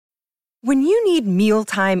When you need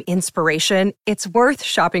mealtime inspiration, it's worth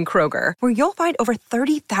shopping Kroger, where you'll find over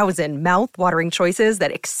 30,000 mouth-watering choices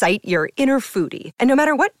that excite your inner foodie. And no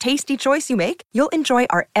matter what tasty choice you make, you'll enjoy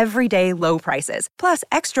our everyday low prices, plus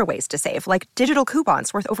extra ways to save, like digital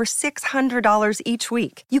coupons worth over $600 each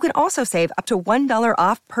week. You can also save up to $1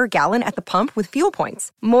 off per gallon at the pump with fuel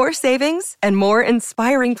points. More savings and more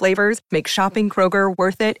inspiring flavors make shopping Kroger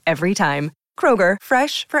worth it every time. Kroger,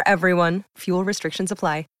 fresh for everyone. Fuel restrictions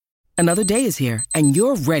apply. Another day is here, and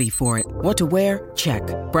you're ready for it. What to wear? Check.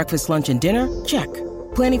 Breakfast, lunch, and dinner? Check.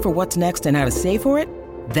 Planning for what's next and how to save for it?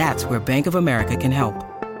 That's where Bank of America can help.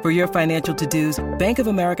 For your financial to-dos, Bank of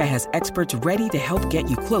America has experts ready to help get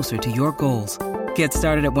you closer to your goals. Get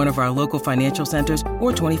started at one of our local financial centers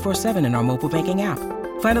or 24/7 in our mobile banking app.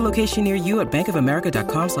 Find a location near you at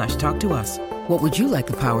bankofamerica.com/talktous. What would you like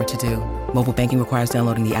the power to do? Mobile banking requires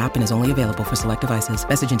downloading the app and is only available for select devices.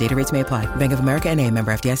 Message and data rates may apply. Bank of America N.A.,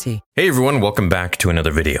 member FDIC. Hey everyone, welcome back to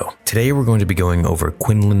another video. Today we're going to be going over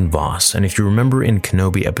Quinlan Voss, and if you remember in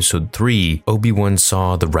Kenobi episode 3, Obi-Wan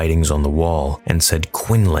saw the writings on the wall and said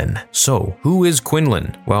Quinlan. So, who is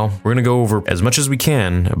Quinlan? Well, we're going to go over as much as we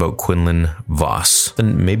can about Quinlan Voss.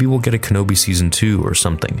 Then maybe we'll get a Kenobi season 2 or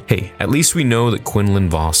something. Hey, at least we know that Quinlan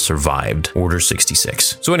Voss survived Order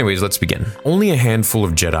 66. So anyways, let's begin. Only a handful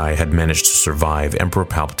of Jedi had managed to survive Emperor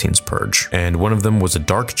Palpatine's purge, and one of them was a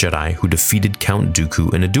dark Jedi who defeated Count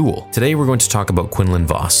Dooku in a duel. Today we're going to talk about Quinlan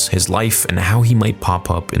Voss, his life, and how he might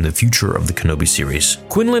pop up in the future of the Kenobi series.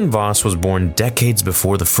 Quinlan Voss was born decades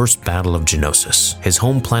before the first Battle of Geonosis. His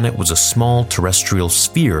home planet was a small terrestrial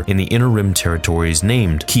sphere in the Inner Rim territories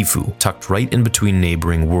named Kifu, tucked right in between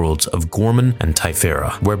neighboring worlds of Gorman and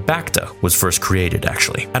Typhera, where Bacta was first created,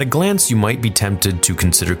 actually. At a glance, you might be tempted to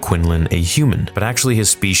consider Quinlan a human, but actually his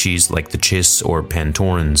species, like the Chiss or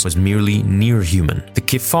Pantorans, was merely near-human. The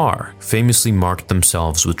Kifar famously marked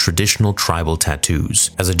themselves with traditional tribal tattoos.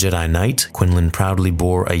 As a Jedi Knight, Quinlan proudly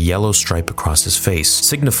bore a yellow stripe across his face,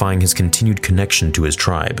 signifying his continued connection to his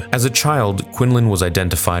tribe. As a child, Quinlan was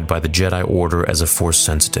identified by the Jedi Order as a Force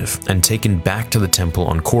sensitive and taken back to the temple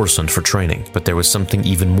on Coruscant for training, but there was something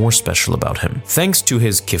even more special about him. Thanks to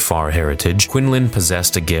his Kifar heritage, Quinlan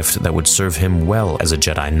possessed a gift that would serve him well as a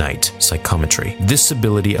Jedi Knight: psychometry. This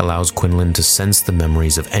ability allows Quinlan to sense the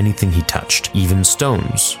memories of anything he touched, even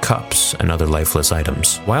stones, cups, and other lifeless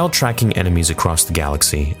items. While tracking enemies across the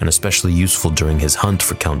galaxy, and especially useful during his hunt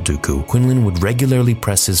for Count Dooku, Quinlan would regularly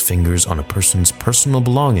press his fingers on a person's personal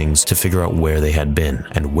belongings to figure out where they had been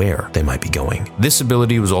and where they might be going. This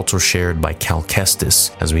ability was also shared by Cal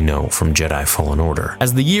Kestis, as we know from Jedi Fallen Order.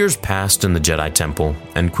 As the years passed in the Jedi Temple,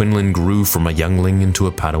 and Quinlan grew from a youngling into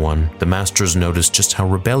a Padawan, the Masters noticed just how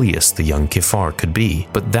rebellious the young Kifar could be,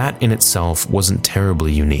 but that in itself wasn't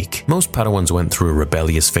terribly unique. Most Padawans went through a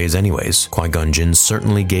rebellious phase anyways. Qui-Gon Jinn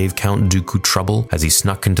certainly gave Count Dooku trouble as he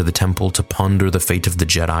snuck into the temple to ponder the fate of the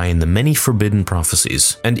Jedi and the many forbidden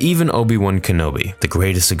prophecies. And even Obi-Wan Kenobi, the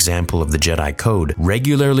greatest example of the Jedi Code,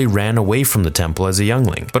 regularly ran away from the temple as a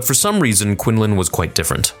youngling. But for some reason, Quinlan was quite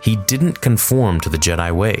different. He didn't conform to the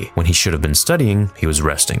Jedi way. When he should have been studying, he was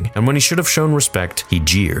resting. And when he should have shown respect, he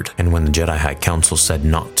jeered. And when the Jedi High Council said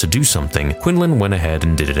not to do something, Quinlan went ahead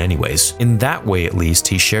and did it anyways. In that way, at least,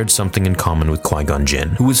 he shared something in common with Qui-Gon Jinn,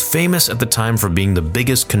 who was famous at the time for being the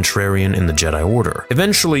biggest contrarian in the Jedi Order.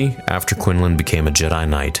 Eventually, after Quinlan became a Jedi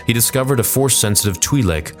Knight, he discovered a Force-sensitive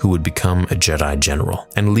Twi'lek who would become a Jedi General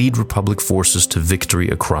and lead Republic forces to victory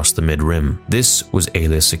across the Mid-Rim. This was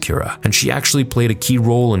Aayla Secura, and she actually played a key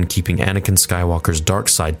role in keeping Anakin Skywalker's dark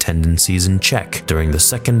side tendencies in check during the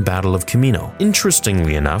Second Battle of Kamino.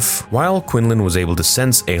 Interestingly enough, while Quinlan was able to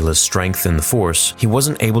sense Aayla's strength in the Force, he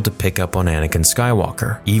wasn't able to pick up on Anakin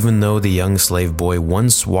Skywalker, even though the young slave boy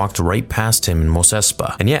once walked right past him in Mos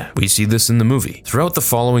Espa. And yeah, we see this in the movie. Throughout the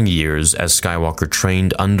following years, as Skywalker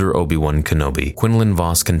trained under Obi-Wan Kenobi, Quinlan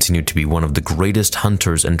Voss continued to be one of the greatest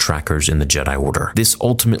hunters and trackers in the Jedi Order. This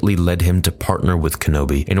ultimately led him to partner with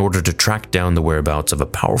Kenobi in order to track down the whereabouts of a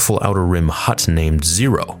powerful Outer Rim Hutt named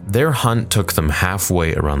Zero. Their hunt took them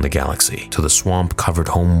halfway around the galaxy, to the swamp-covered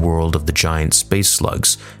homeworld of the giant space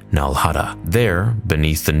slugs, Nal Hutta. There,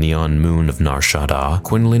 beneath the neon moon of Nar Shaddaa,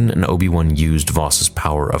 Quinlan and Obi-Wan used Voss's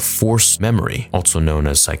power of Force memory, also known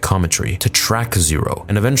as psychometry, to track Zero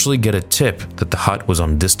and eventually get a tip that the Hutt was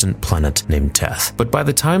on a distant planet named Teth. But by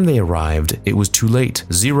the time they arrived, it was too late.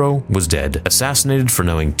 Zero was dead, assassinated for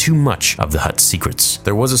knowing too much of the Hutt's secrets.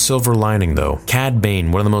 There was a silver lining though. Cad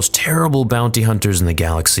Bane, one of the most terrible bounty hunters in the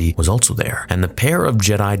galaxy, was also there, and the pair of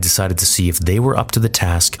Jedi decided to see if they were up to the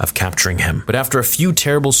task of capturing him. But after a few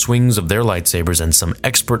terrible swings of their lightsabers and some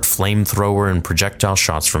expert flamethrower and projectile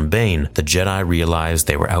shots from Bane, the Jedi realized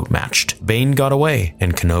they were outmatched. Bane got away,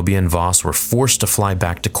 and Kenobi and Voss were forced to fly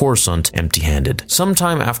back to Coruscant empty-handed.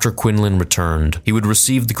 Sometime after Quinlan returned, he would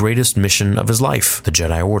receive the greatest mission of his life, the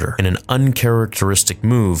Jedi Order. In an uncharacteristic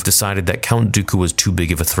move, decided that Count Dooku was too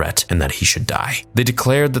big of a threat and that he should die. They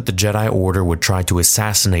declared that the Jedi Order would try to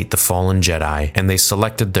assassinate the fallen Jedi, and they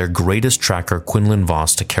selected their greatest tracker, Quinlan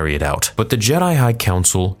Voss, to carry it out. But the Jedi High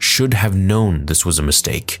Council should have known this was a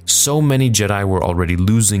mistake. So many Jedi were already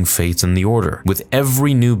losing faith in the Order. With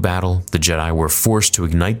every new battle, the Jedi were forced to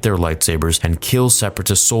ignite their lightsabers and kill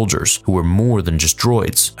Separatist soldiers who were more than just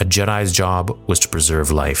droids. A Jedi's job was to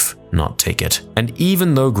preserve life, not take it. And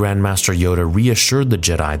even though Grandmaster Yoda reassured the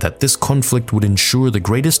Jedi that this conflict would ensure the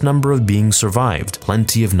greatest number of beings survived,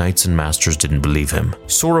 plenty of Knights and Masters didn't believe him.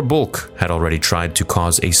 Sora Bulk had already tried to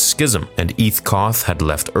cause a schism, and Eth Koth had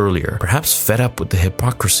left earlier, perhaps fed up with the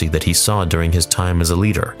hypocrisy that he saw during his time as a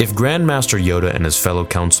leader. If Grandmaster Yoda and his fellow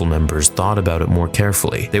council members thought about it more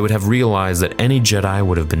carefully, they would have realized that any Jedi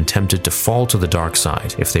would have been tempted to fall to the dark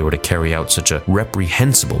side if they were to carry out such a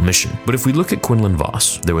reprehensible mission. But if we look at Quinlan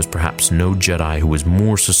Voss, there was perhaps no Jedi who was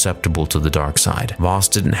more susceptible to the dark side. Voss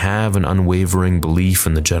didn't have an unwavering belief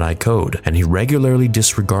in the Jedi Code, and he regularly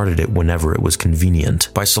disregarded it whenever it was convenient.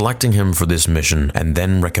 By selecting him for this mission and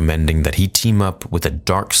then recommending that he team up with a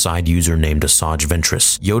dark side user named Asajj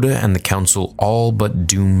Ventress, Yoda and the Council all but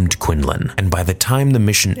doomed Quinlan. And by the time the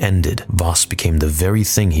mission ended, Voss became the very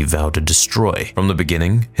thing he vowed to destroy. From the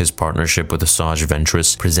beginning, his partnership with Asajj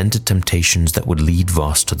Ventress presented temptations that would lead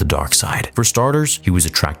Voss to the dark side. For starters, he was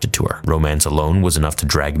attracted to her. Romance alone was enough to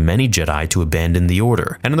drag many Jedi to abandon the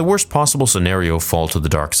Order, and in the worst possible scenario, fall to the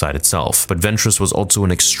dark side itself. But Ventress was also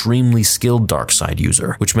an extremely skilled dark side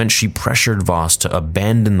user, which meant she pressured Voss to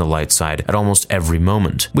abandon the light side at almost every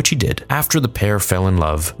moment, which he did. After the pair fell in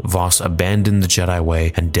love, Voss abandoned the Jedi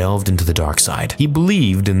way and delved into the dark side. He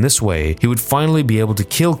believed in this way he would finally be able to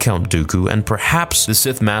kill Count Dooku and perhaps the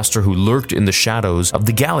Sith Master who lurked in the shadows of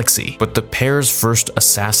the galaxy. But the pair's first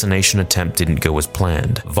assassination attempt didn't go as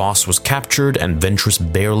planned. Voss was captured and Ventress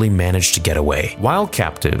barely managed to get away. While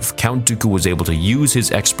captive, Count Dooku was able to use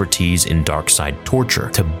his expertise in dark side torture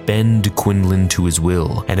to bend Quinlan to his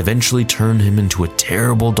will and eventually turn him into a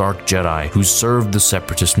terrible dark Jedi who served the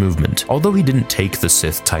Separatist movement. Although he didn't take the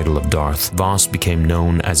Sith title of Darth, Voss became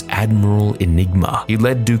known as Admiral Enigma. He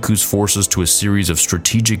led Dooku's forces to a series of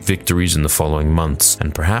strategic victories in the following months,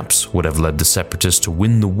 and perhaps would have led the Separatists to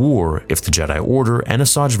win the war if the Jedi Order and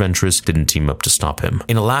Asajj Ventress didn't team up to stop him.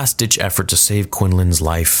 In a last-ditch effort to save Quinlan's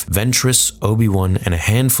life, Ventress, Obi-Wan, and a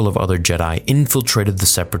handful of other Jedi infiltrated the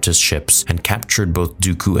Separatist ships and captured both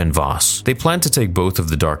Dooku and Voss. They planned to take both of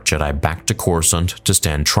the Dark Jedi back to Coruscant to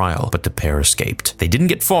stand trial, but the pair escaped. They didn't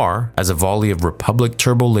get far, as a volley of Republic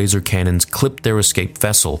turbo laser cannons clipped their escaped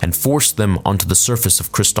vessel and forced them onto the surface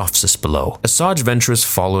of Christophsis below. Asajj Ventress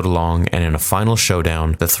followed along, and in a final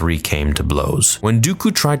showdown, the three came to blows. When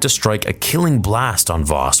Dooku tried to strike a killing blast on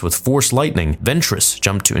Voss with Force Lightning, Ventress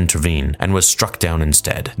jumped to intervene and was struck down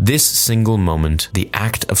instead. This single moment, the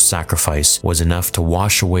act of sacrifice, was enough to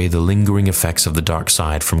wash away the lingering effects of the dark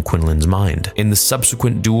side from Quinlan's mind. In the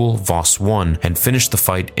subsequent duel, Voss won and finished the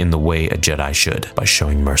fight in the way a Jedi should, by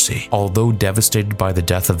showing mercy. Although devastated by the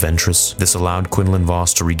death of Ventress, this allowed Quinlan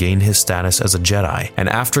Voss to regain his status as a Jedi, and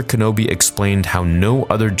after Kenobi explained how no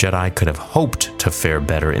other Jedi could have hoped to fare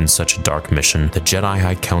better in such a dark mission, the Jedi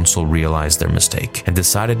High Council realized their mistake and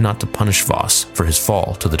decided not to punish Voss for his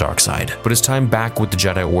fall to the dark side. But his time back with the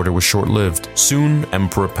Jedi Order was short-lived. Soon,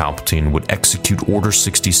 Emperor Palpatine would execute Order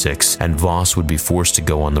 66, and Voss would be forced to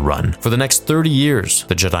go on the run. For the next 30 years,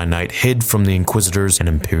 the Jedi Knight hid from the Inquisitors and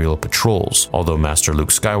Imperial patrols, although Master Luke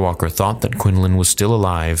Skywalker thought that Quinlan was still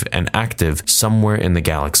alive and active somewhere in the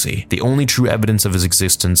galaxy. The only true evidence of his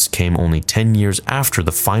existence came only 10 years after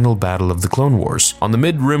the final battle of the Clone Wars. On the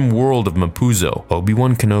mid-rim world of Mapuzo,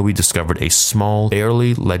 Obi-Wan Kenobi discovered a small,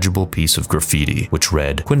 barely legible piece of graffiti, which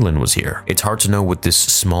read, "Quinlan was here." It's hard to know what this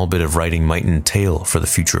small bit of writing might entail for the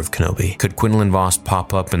future of Kenobi. Could Quinlan Voss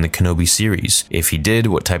pop up in the Kenobi series? If he did,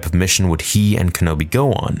 what type of mission would he and Kenobi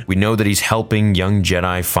go on? We know that he's helping young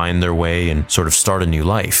Jedi find their way and sort of start a new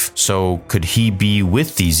life. So could he be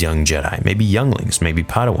with these young Jedi? Maybe younglings, maybe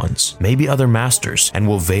Padawans, maybe other masters, and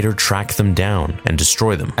will Vader track them down and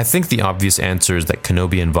destroy them? I think the obvious answer is that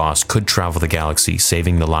Kenobi and Voss could travel the galaxy,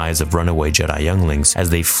 saving the lives of runaway Jedi younglings as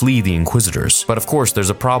they flee the Inquisitors. But of course, course,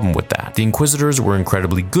 there's a problem with that. The Inquisitors were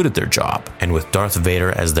incredibly good at their job, and with Darth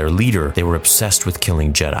Vader as their leader, they were obsessed with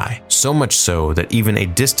killing Jedi. So much so that even a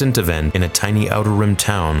distant event in a tiny Outer Rim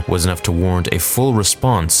town was enough to warrant a full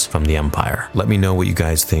response from the Empire. Let me know what you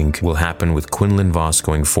guys think will happen with Quinlan Voss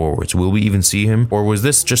going forwards. Will we even see him, or was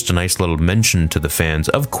this just a nice little mention to the fans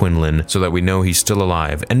of Quinlan so that we know he's still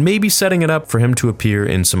alive, and maybe setting it up for him to appear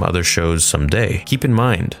in some other shows someday? Keep in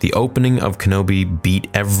mind, the opening of Kenobi beat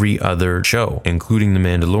every other show, including The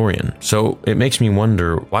Mandalorian. So it makes me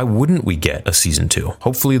wonder, why wouldn't we get a season 2?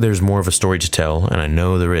 Hopefully there's more of a story to tell, and I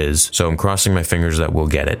know there is, so I'm crossing my fingers that we'll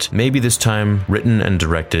get it. Maybe this time written and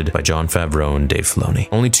directed by Jon Favreau and Dave Filoni.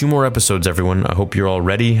 Only 2 more episodes, everyone. I hope you're all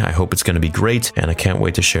ready. I hope it's going to be great, and I can't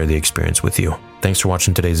wait to share the experience with you. Thanks for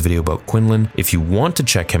watching today's video about Quinlan. If you want to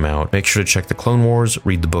check him out, make sure to check the Clone Wars,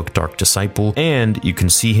 read the book Dark Disciple, and you can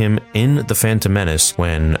see him in The Phantom Menace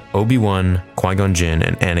when Obi-Wan, Qui-Gon Jinn,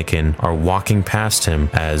 and Anakin are walking past him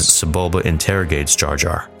as Sebulba interrogates Jar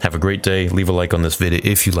Jar. Have a great day. Leave a like on this video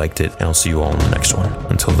if you liked it, and I'll see you all in the next one.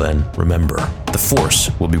 Until then, remember, the Force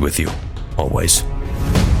will be with you always.